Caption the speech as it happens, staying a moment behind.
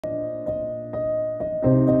Well,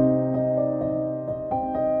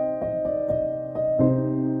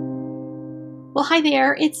 hi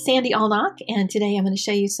there, it's Sandy Allnock, and today I'm going to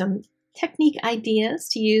show you some technique ideas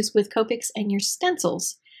to use with Copics and your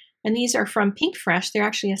stencils. And these are from Pinkfresh. They're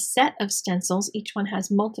actually a set of stencils. Each one has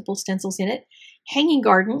multiple stencils in it. Hanging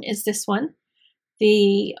Garden is this one.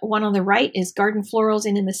 The one on the right is Garden Florals,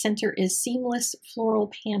 and in the center is Seamless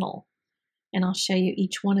Floral Panel. And I'll show you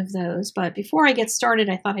each one of those. But before I get started,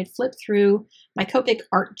 I thought I'd flip through my Copic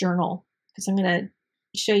art journal, because I'm going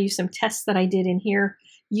to show you some tests that I did in here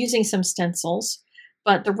using some stencils.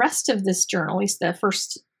 But the rest of this journal, at least the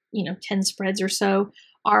first 10 spreads or so,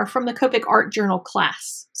 are from the Copic art journal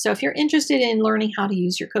class. So if you're interested in learning how to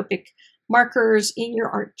use your Copic markers in your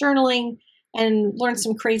art journaling and learn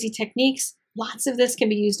some crazy techniques, lots of this can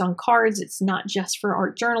be used on cards. It's not just for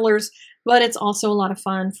art journalers, but it's also a lot of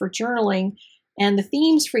fun for journaling. And the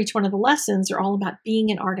themes for each one of the lessons are all about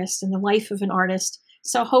being an artist and the life of an artist.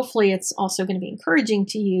 So hopefully it's also going to be encouraging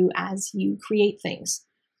to you as you create things.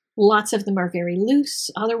 Lots of them are very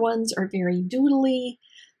loose. Other ones are very doodly.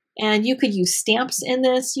 And you could use stamps in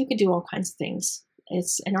this. You could do all kinds of things.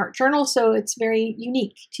 It's an art journal, so it's very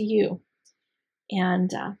unique to you.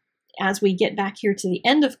 And as we get back here to the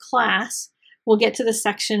end of class, we'll get to the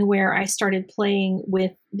section where I started playing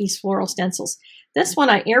with these floral stencils. This one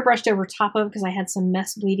I airbrushed over top of because I had some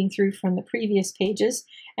mess bleeding through from the previous pages.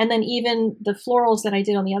 And then even the florals that I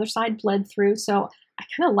did on the other side bled through. So I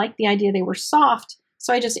kind of liked the idea they were soft.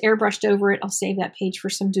 So I just airbrushed over it. I'll save that page for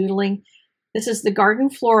some doodling. This is the Garden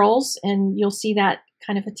Florals, and you'll see that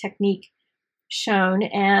kind of a technique shown.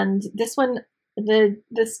 And this one, the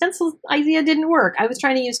stencil idea didn't work. I was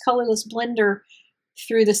trying to use colorless blender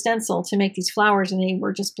through the stencil to make these flowers, and they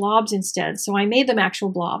were just blobs instead. So I made them actual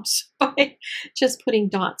blobs by just putting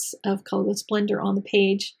dots of colorless blender on the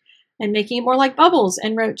page and making it more like bubbles,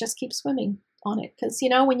 and wrote "just keep swimming" on it. Because,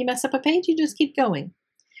 when you mess up a page, you just keep going.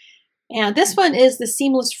 And this one is the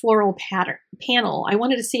Seamless Floral Panel. I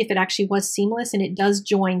wanted to see if it actually was seamless, and it does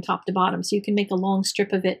join top to bottom. So you can make a long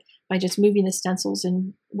strip of it by just moving the stencils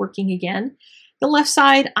and working again. The left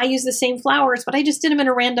side, I use the same flowers, but I just did them in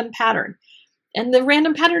a random pattern. And the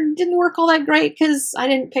random pattern didn't work all that great because I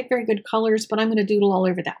didn't pick very good colors, but I'm going to doodle all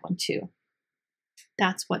over that one too.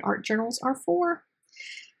 That's what art journals are for.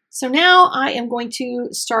 So now I am going to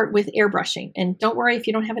start with airbrushing. And don't worry if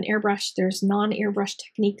you don't have an airbrush, there's non-airbrush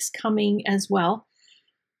techniques coming as well.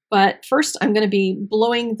 But first I'm going to be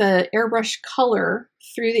blowing the airbrush color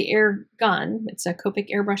through the air gun. It's a Copic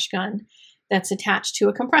airbrush gun that's attached to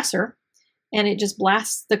a compressor. And it just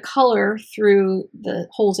blasts the color through the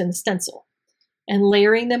holes in the stencil and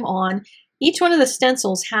layering them on. Each one of the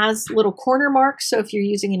stencils has little corner marks. So if you're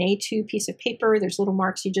using an A2 piece of paper, there's little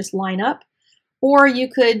marks you just line up. Or you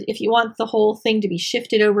could, if you want the whole thing to be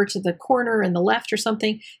shifted over to the corner and the left or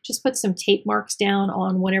something, just put some tape marks down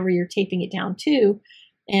on whatever you're taping it down to,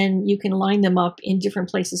 and you can line them up in different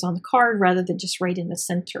places on the card rather than just right in the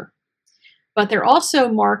center. But they're also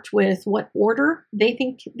marked with what order they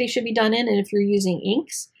think they should be done in, and if you're using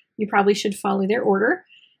inks, you probably should follow their order.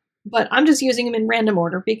 But I'm just using them in random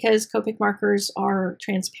order because Copic markers are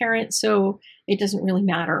transparent, so it doesn't really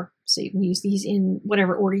matter. So you can use these in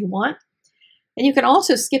whatever order you want. And you can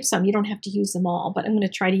also skip some. You don't have to use them all, but I'm going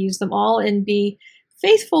to try to use them all and be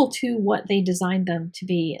faithful to what they designed them to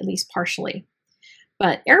be, at least partially.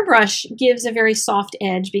 But airbrush gives a very soft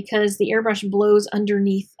edge because the airbrush blows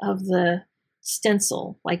underneath of the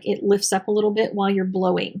stencil. Like it lifts up a little bit while you're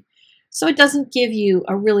blowing. So it doesn't give you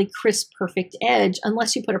a really crisp, perfect edge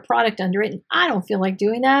unless you put a product under it. And I don't feel like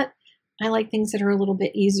doing that. I like things that are a little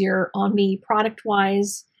bit easier on me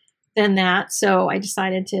product-wise than that. So I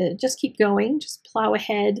decided to just keep going, just plow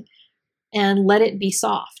ahead and let it be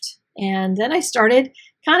soft. And then I started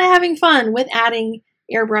kind of having fun with adding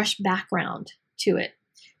airbrush background to it.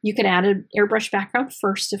 You could add an airbrush background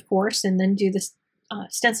first, of course, and then do this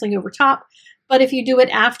stenciling over top. But if you do it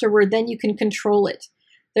afterward, then you can control it.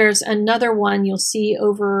 There's another one you'll see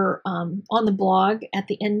over on the blog at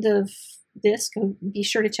the end of this. Go be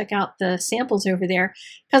sure to check out the samples over there,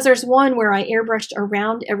 because there's one where I airbrushed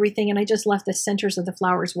around everything and I just left the centers of the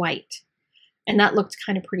flowers white, and that looked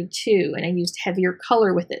kind of pretty too, and I used heavier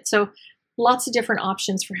color with it. So lots of different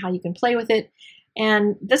options for how you can play with it.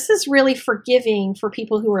 And this is really forgiving for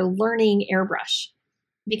people who are learning airbrush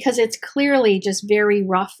because it's clearly just very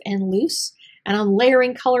rough and loose, and I'm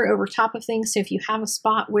layering color over top of things. So if you have a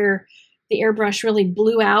spot where the airbrush really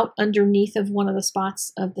blew out underneath of one of the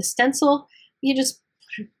spots of the stencil, you just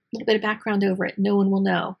put a little bit of background over it. No one will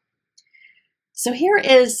know. So here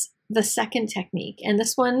is the second technique, and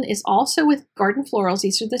this one is also with Garden Florals.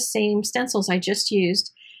 These are the same stencils I just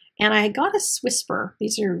used, And I got a Swisper.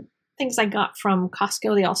 These are things I got from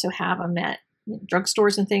Costco. They also have them at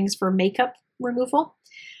drugstores and things for makeup removal.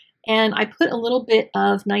 And I put a little bit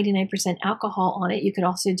of 99% alcohol on it. You could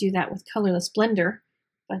also do that with colorless blender,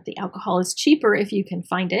 but the alcohol is cheaper if you can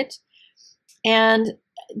find it. And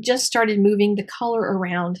just started moving the color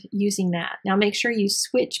around using that. Now make sure you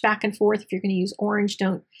switch back and forth. If you're going to use orange,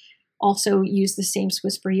 don't also use the same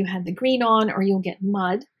Swisper you had the green on, or you'll get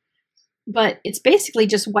mud. But it's basically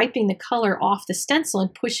just wiping the color off the stencil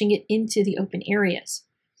and pushing it into the open areas.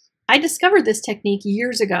 I discovered this technique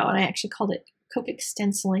years ago, and I actually called it Copic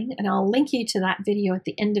stenciling, and I'll link you to that video at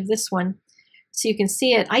the end of this one so you can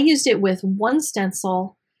see it. I used it with one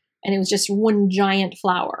stencil, and it was just one giant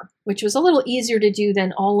flower, which was a little easier to do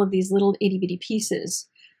than all of these little itty bitty pieces.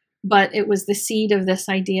 But it was the seed of this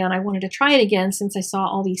idea, and I wanted to try it again since I saw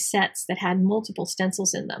all these sets that had multiple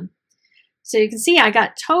stencils in them. So you can see I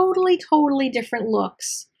got totally different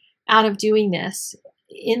looks out of doing this.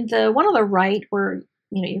 In the one on the right, where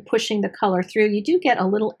you're pushing the color through, you do get a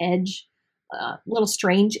little edge, little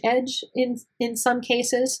strange edge in some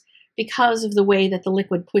cases because of the way that the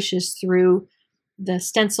liquid pushes through the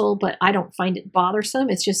stencil, but I don't find it bothersome.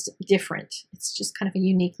 It's just different. It's just kind of a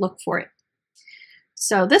unique look for it.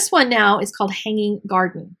 So this one now is called Hanging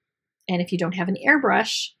Garden. And if you don't have an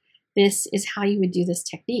airbrush, this is how you would do this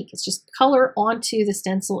technique. It's just color onto the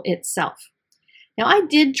stencil itself. Now I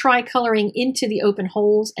did try coloring into the open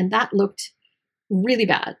holes, and that looked really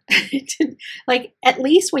bad. Like, at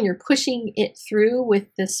least when you're pushing it through with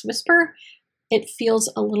this Swisper, it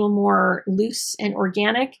feels a little more loose and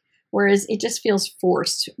organic, whereas it just feels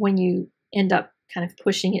forced when you end up kind of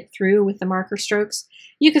pushing it through with the marker strokes.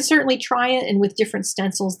 You could certainly try it, and with different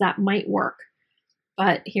stencils that might work.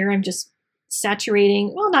 But here I'm just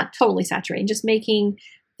saturating, well, not totally saturating, just making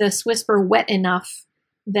the Swisper wet enough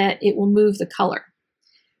that it will move the color.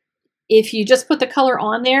 If you just put the color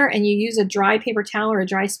on there and you use a dry paper towel or a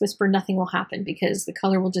dry Swisper, nothing will happen because the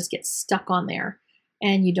color will just get stuck on there,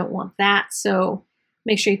 and you don't want that. So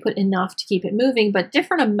make sure you put enough to keep it moving, but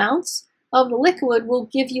different amounts of the liquid will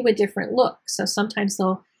give you a different look. So sometimes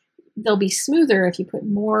they'll be smoother if you put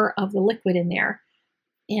more of the liquid in there.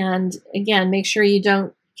 And again, make sure you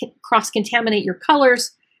don't cross-contaminate your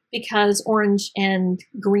colors, because orange and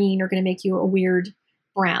green are going to make you a weird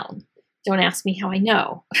brown. Don't ask me how I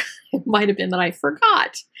know. It might have been that I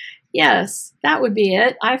forgot. Yes, that would be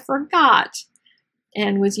it. I forgot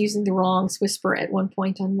and was using the wrong Swisper at one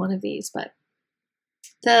point on one of these. But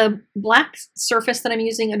the black surface that I'm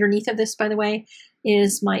using underneath of this, by the way,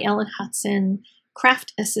 is my Ellen Hutson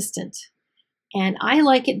Craft Assistant. And I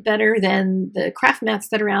like it better than the craft mats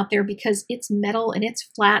that are out there because it's metal and it's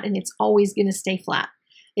flat, and it's always going to stay flat.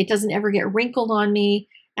 It doesn't ever get wrinkled on me.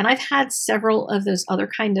 And I've had several of those other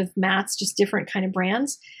kind of mats, just different kind of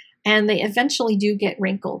brands, and they eventually do get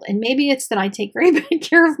wrinkled. And maybe it's that I take very good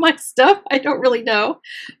care of my stuff. I don't really know.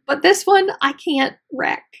 But this one, I can't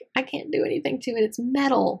wreck. I can't do anything to it. It's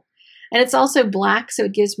metal. And it's also black, so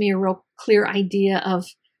it gives me a real clear idea of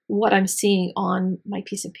what I'm seeing on my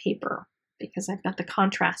piece of paper, because I've got the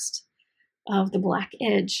contrast of the black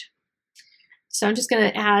edge. So I'm just going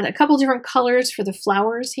to add a couple different colors for the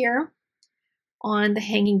flowers here on the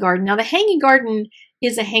hanging garden. Now the hanging garden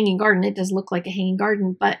is a hanging garden. It does look like a hanging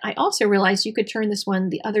garden, but I also realized you could turn this one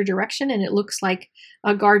the other direction and it looks like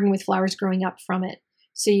a garden with flowers growing up from it.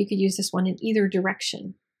 So you could use this one in either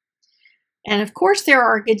direction. And of course there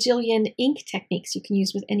are a gajillion ink techniques you can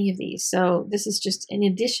use with any of these. So this is just in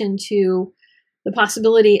addition to the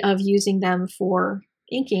possibility of using them for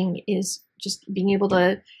inking, is just being able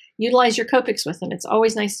to utilize your Copics with them. It's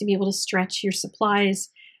always nice to be able to stretch your supplies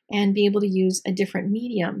and be able to use a different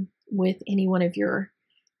medium with any one of your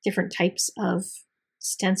different types of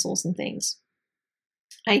stencils and things.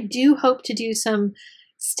 I do hope to do some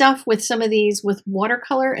stuff with some of these with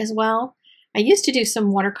watercolor as well. I used to do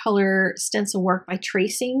some watercolor stencil work by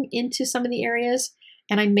tracing into some of the areas,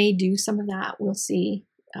 and I may do some of that. We'll see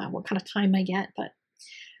what kind of time I get, but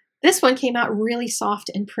this one came out really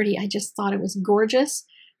soft and pretty. I just thought it was gorgeous.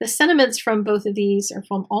 The sentiments from both of these, or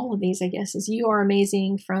from all of these, I guess, is "You Are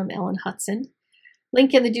Amazing" from Ellen Hutson.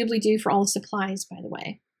 Link in the doobly-doo for all the supplies, by the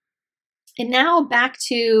way. And now back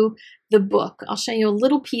to the book. I'll show you a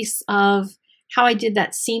little piece of how I did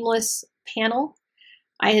that seamless panel.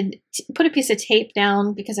 I had put a piece of tape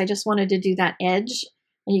down because I just wanted to do that edge.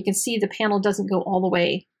 And you can see the panel doesn't go all the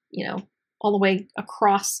way, all the way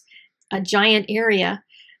across a giant area.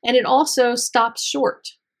 And it also stops short.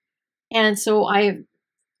 And so I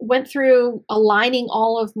went through aligning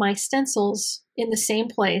all of my stencils in the same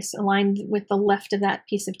place, aligned with the left of that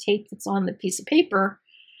piece of tape that's on the piece of paper.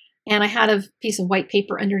 And I had a piece of white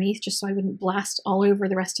paper underneath just so I wouldn't blast all over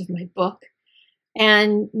the rest of my book.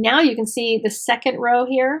 And now you can see the second row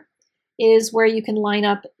here is where you can line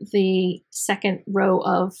up the second row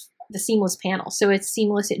of the seamless panel. So it's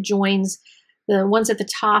seamless, it joins. The ones at the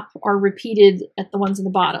top are repeated at the ones in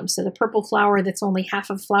the bottom. So the purple flower that's only half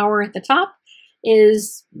of flower at the top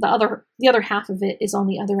is the other half of it is on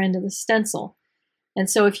the other end of the stencil. And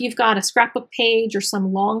so if you've got a scrapbook page or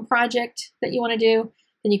some long project that you want to do,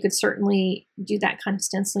 then you could certainly do that kind of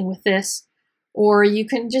stenciling with this. Or you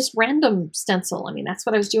can just random stencil. I mean, that's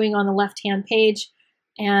what I was doing on the left-hand page.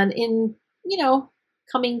 And in,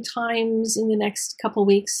 coming times in the next couple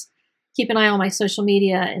weeks, keep an eye on my social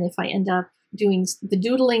media. And if I end up doing the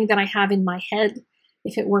doodling that I have in my head,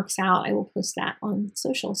 if it works out, I will post that on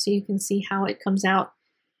social so you can see how it comes out.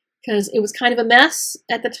 Because it was kind of a mess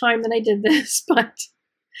at the time that I did this, but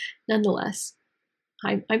nonetheless,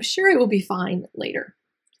 I'm sure it will be fine later.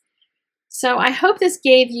 So I hope this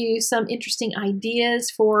gave you some interesting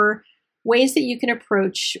ideas for ways that you can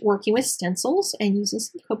approach working with stencils and using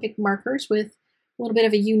some Copic markers with a little bit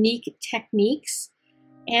of a unique techniques.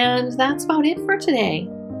 And that's about it for today.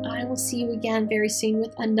 I will see you again very soon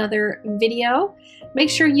with another video. Make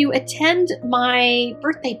sure you attend my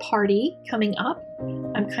birthday party coming up.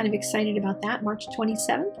 I'm kind of excited about that, March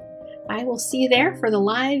 27th. I will see you there for the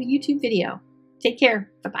live YouTube video. Take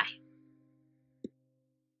care. Bye-bye.